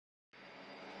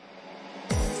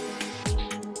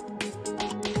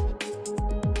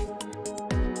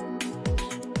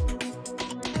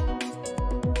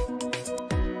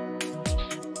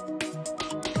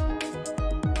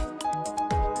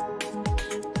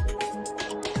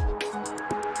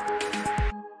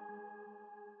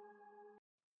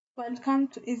Welcome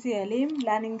to Easy Elim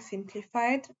Learning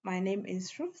Simplified. My name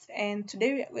is Ruth, and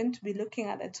today we are going to be looking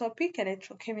at the topic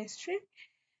electrochemistry.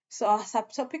 So, our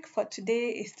subtopic for today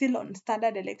is still on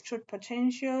standard electrode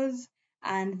potentials,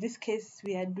 and in this case,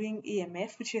 we are doing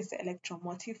EMF, which is the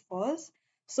electromotive force.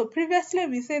 So, previously,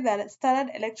 we said that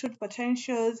standard electrode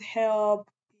potentials help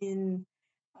in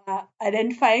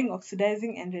identifying,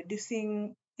 oxidizing, and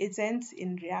reducing agents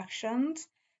in reactions.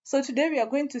 So today we are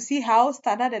going to see how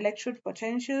standard electrode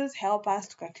potentials help us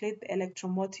to calculate the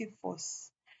electromotive force.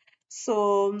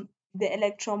 So the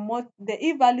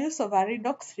E values of a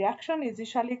redox reaction is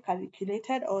usually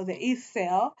calculated, or the E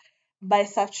cell, by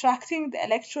subtracting the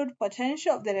electrode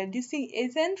potential of the reducing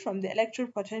agent from the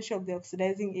electrode potential of the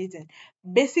oxidizing agent.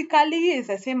 Basically, it's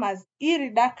the same as E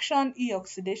reduction, E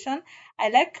oxidation. I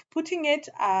like putting it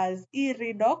as E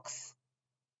redox,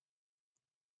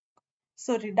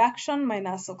 so reduction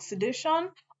minus oxidation,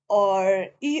 or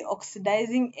E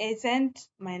oxidizing agent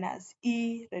minus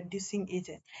E reducing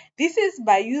agent. This is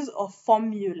by use of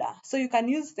formula. So you can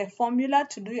use the formula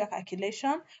to do your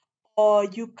calculation, or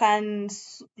you can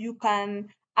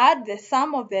add the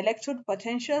sum of the electrode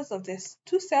potentials of the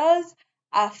two cells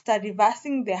after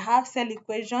reversing the half cell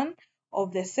equation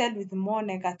of the cell with more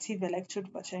negative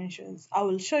electrode potentials. I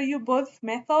will show you both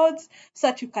methods so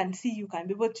that you can see you can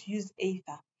be able to use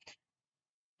either.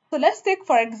 So let's take,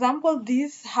 for example,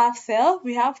 this half cell.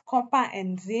 We have copper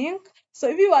and zinc. So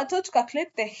if you were told to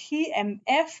calculate the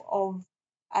EMF of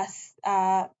a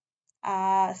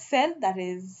cell that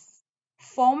is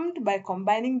formed by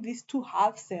combining these two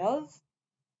half cells.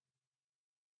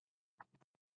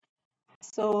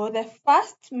 So the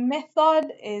first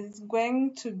method is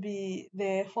going to be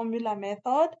the formula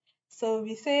method. So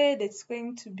we said it's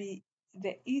going to be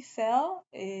the E cell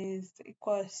is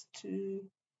equals to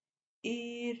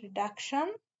E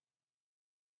reduction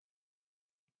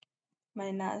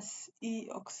minus E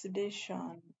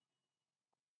oxidation.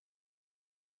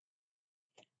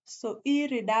 So E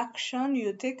reduction,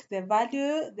 you take the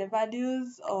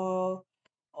values or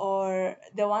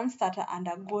the ones that are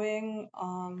undergoing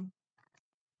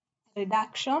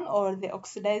reduction or the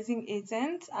oxidizing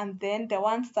agent, and then the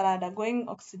ones that are undergoing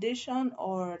oxidation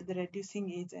or the reducing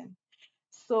agent.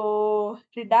 So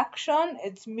reduction,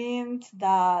 it means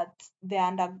that they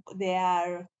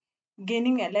are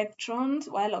gaining electrons,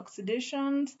 while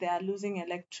oxidations, they are losing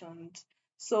electrons.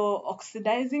 So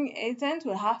oxidizing agent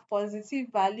will have positive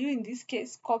value. In this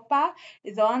case, copper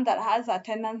is the one that has a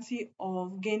tendency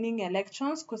of gaining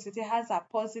electrons because it has a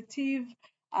positive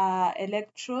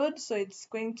electrode. So it's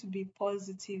going to be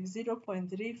positive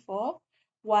 0.34,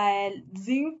 while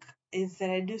zinc is the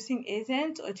reducing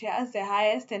agent, or it has the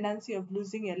highest tendency of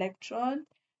losing electron,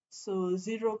 so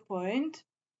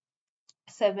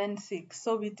 0.76.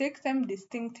 So we take them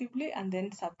distinctively and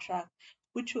then subtract,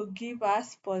 which will give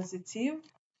us positive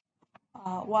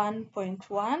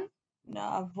 1.1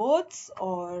 volts,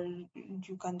 or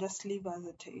you can just leave as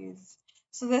it is.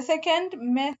 So the second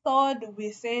method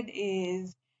we said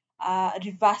is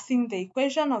reversing the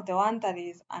equation of the one that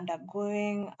is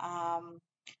undergoing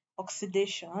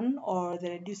oxidation or the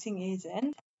reducing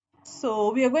agent.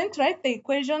 So we are going to write the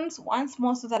equations once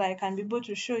more so that I can be able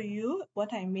to show you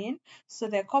what I mean. So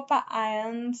the copper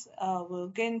ions will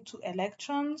gain 2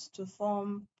 electrons to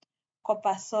form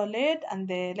copper solid, and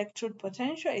the electrode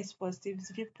potential is positive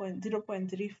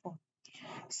 0.34.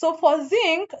 So for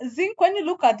zinc, when you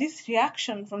look at this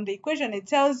reaction from the equation, it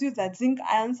tells you that zinc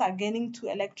ions are gaining 2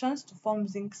 electrons to form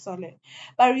zinc solid.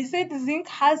 But we said zinc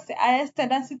has the highest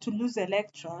tendency to lose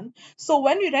electron. So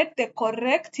when you write the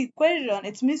correct equation,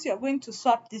 it means you're going to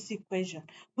swap this equation,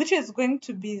 which is going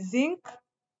to be zinc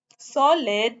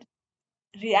solid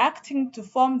reacting to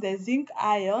form the zinc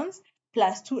ions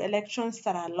plus 2 electrons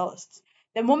that are lost.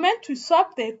 The moment we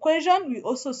swap the equation, we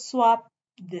also swap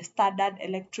the standard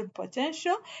electrode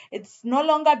potential. It no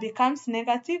longer becomes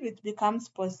negative, it becomes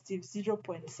positive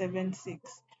 0.76.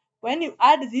 When you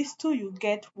add these two, you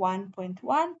get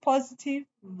 1.1 positive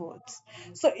volts.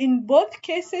 So in both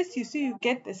cases, you see you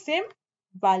get the same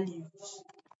values.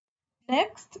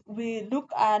 Next, we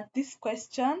look at this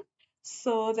question.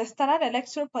 So the standard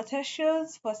electrode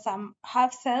potentials for some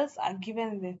half cells are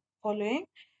given the following.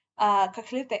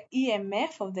 Calculate the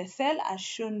EMF of the cell as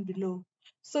shown below.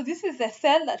 So this is the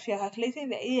cell that we are calculating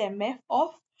the EMF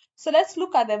of. So let's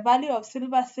look at the value of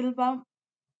silver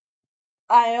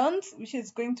ions, which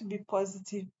is going to be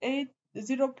positive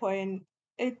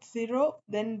 0.80.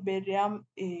 Then barium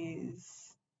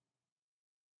is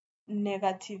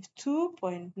negative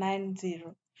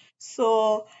 2.90.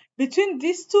 So Between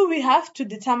these two, we have to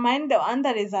determine the one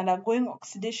that is undergoing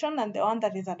oxidation and the one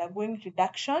that is undergoing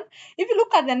reduction. If you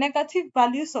look at the negative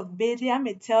values of barium,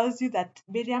 it tells you that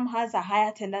barium has a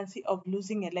higher tendency of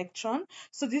losing electron.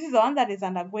 So this is the one that is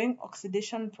undergoing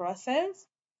oxidation process.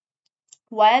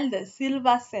 While the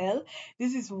silver cell,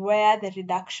 this is where the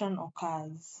reduction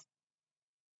occurs.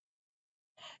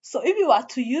 So if you were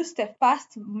to use the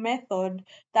first method,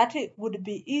 that it would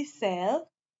be E cell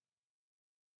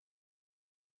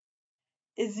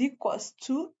is equals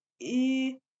to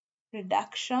E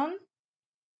reduction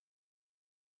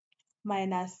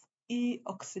minus E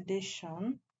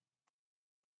oxidation.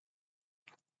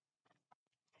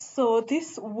 So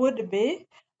this would be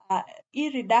E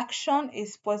reduction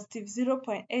is positive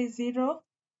 0.80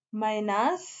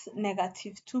 minus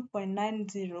negative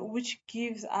 2.90, which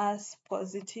gives us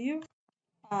positive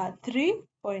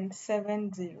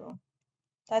 3.70.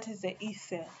 That is the E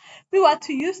cell. If we were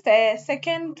to use the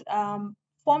second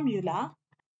formula,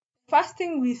 first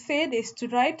thing we said is to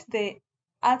write the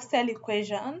half cell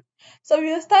equation. So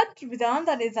we'll start with the one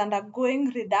that is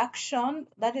undergoing reduction.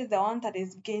 That is the one that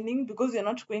is gaining, because you're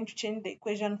not going to change the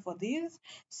equation for this.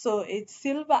 So it's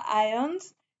silver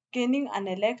ions gaining an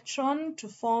electron to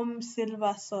form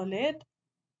silver solid,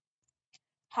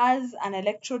 has an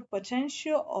electrode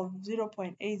potential of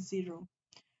 0.80.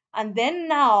 And then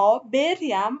now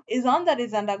barium is one that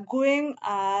is undergoing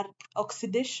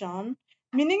oxidation,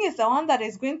 meaning it's the one that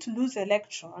is going to lose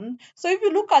electron. So if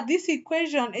you look at this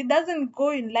equation, it doesn't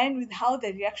go in line with how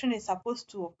the reaction is supposed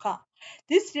to occur.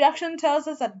 This reaction tells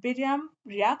us that barium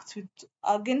reacts with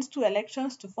against two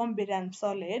electrons to form barium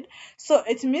solid. So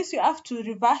it means you have to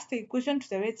reverse the equation to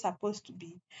the way it's supposed to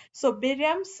be. So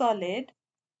barium solid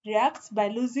reacts by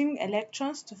losing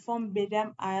electrons to form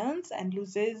barium ions and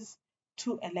loses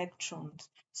two electrons.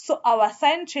 So our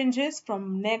sign changes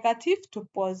from negative to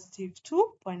positive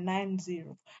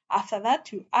 2.90. After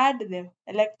that, you add the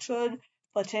electrode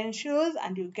potentials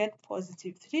and you get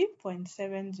positive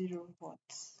 3.70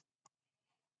 volts.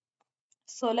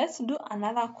 So let's do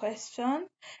another question.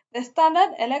 The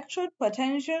standard electrode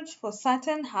potentials for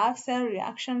certain half cell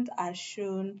reactions are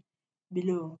shown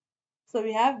below. So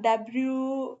we have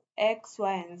W, X,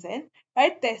 Y, and Z.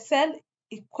 Write the cell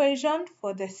equation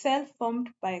for the cell formed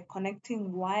by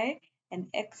connecting Y and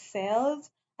X cells,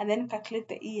 and then calculate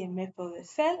the EMF of the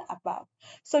cell above.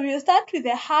 So we'll start with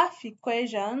the half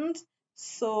equations.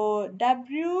 So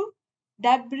W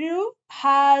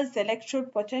has the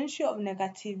electrode potential of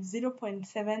negative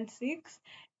 0.76.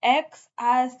 X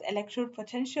has the electrode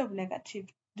potential of negative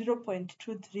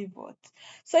 0.23 volts.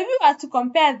 So if you were to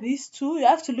compare these two, you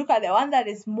have to look at the one that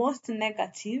is most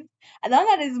negative. And the one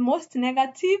that is most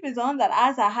negative is the one that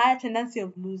has a higher tendency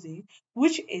of losing,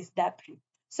 which is W.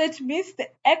 So it means the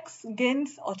X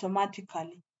gains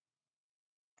automatically.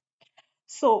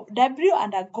 So W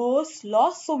undergoes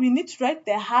loss, so we need to write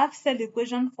the half cell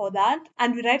equation for that,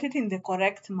 and we write it in the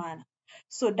correct manner.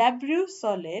 So W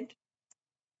solid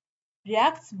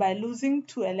reacts by losing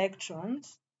two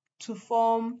electrons to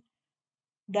form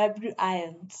W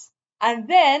ions. And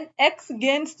then X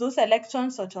gains those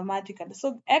electrons automatically.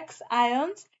 So X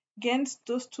ions gains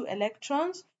those two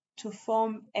electrons to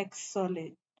form X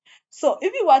solid. So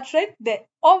if you were to write the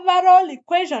overall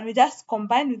equation, we just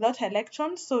combine without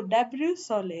electrons. So W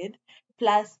solid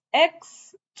plus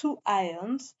X two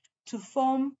ions to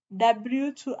form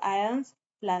W two ions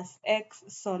plus X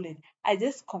solid. I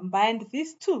just combined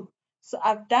these two. So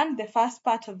I've done the first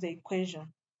part of the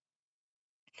equation.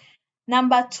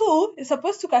 Number two is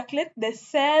supposed to calculate the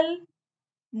cell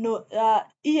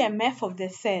EMF of the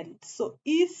cell. So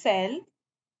E cell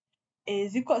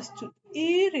is equals to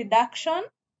E reduction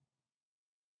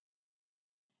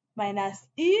minus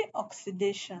E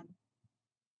oxidation.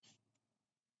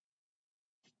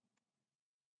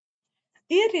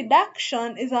 E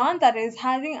reduction is the one that is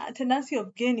having a tendency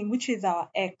of gaining, which is our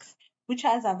X, which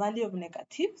has a value of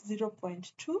negative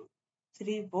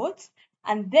 0.23 volts.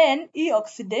 And then E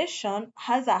oxidation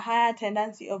has a higher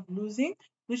tendency of losing,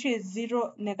 which is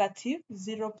negative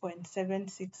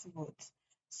 0.76 volts.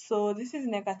 So this is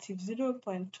negative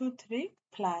 0.23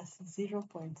 plus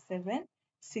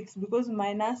 0.76, because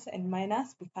minus and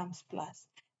minus becomes plus.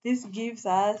 This gives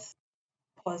us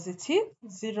positive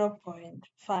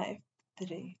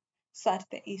 0.53. So at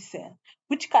the E cell,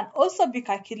 which can also be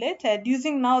calculated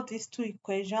using now these two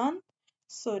equations.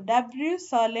 So W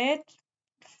solid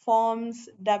forms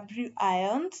W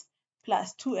ions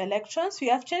plus two electrons. We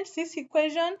have changed this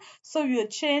equation, so we will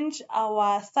change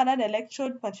our standard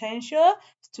electrode potential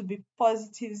to be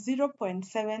positive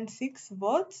 0.76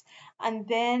 volts, and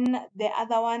then the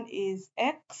other one is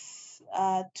X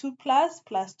 2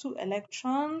 plus 2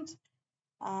 electrons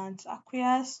and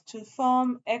aqueous to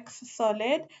form X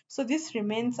solid. So this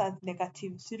remains as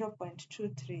negative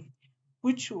 0.23,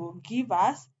 which will give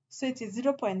us, so it is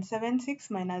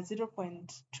 0.76 minus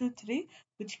 0.23,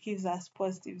 which gives us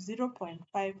positive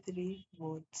 0.53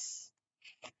 volts.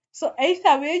 So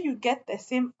either way, you get the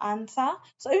same answer.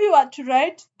 So if you were to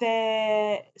write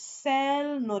the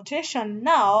cell notation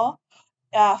now,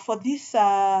 for this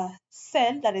cell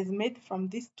that is made from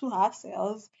these two half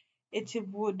cells, it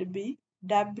would be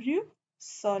W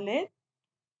solid,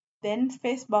 then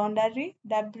phase boundary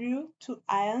W, two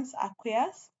ions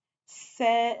aqueous,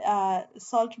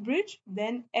 salt bridge,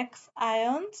 then X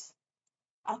ions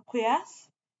aqueous,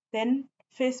 then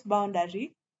phase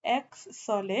boundary X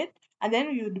solid, and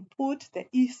then you'd put the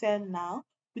E cell now,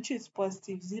 which is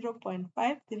positive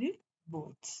 0.53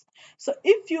 volts. So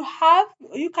if you have,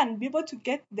 you can be able to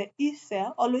get the E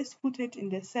cell, always put it in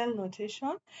the cell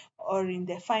notation or in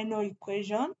the final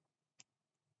equation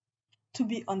to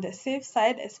be on the safe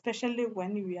side, especially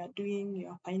when we are doing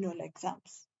your final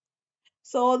exams.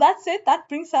 So that's it. That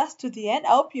brings us to the end. I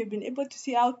hope you've been able to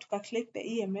see how to calculate the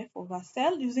EMF of a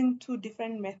cell using two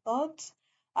different methods,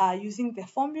 using the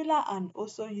formula and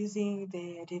also using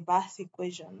the reverse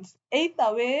equations.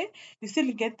 Either way, you still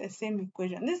get the same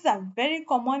equation. This is a very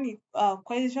common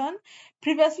equation.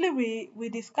 Previously, we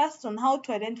discussed on how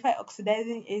to identify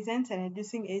oxidizing agents and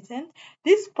reducing agents.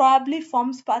 This probably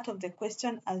forms part of the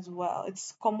question as well.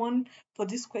 It's common for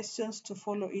these questions to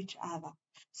follow each other.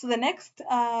 So the next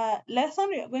lesson,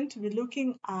 we are going to be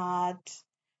looking at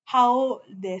how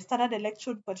the standard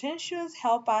electrode potentials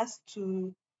help us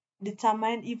to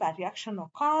determine if a reaction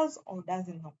occurs or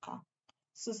doesn't occur.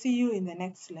 So see you in the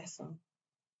next lesson.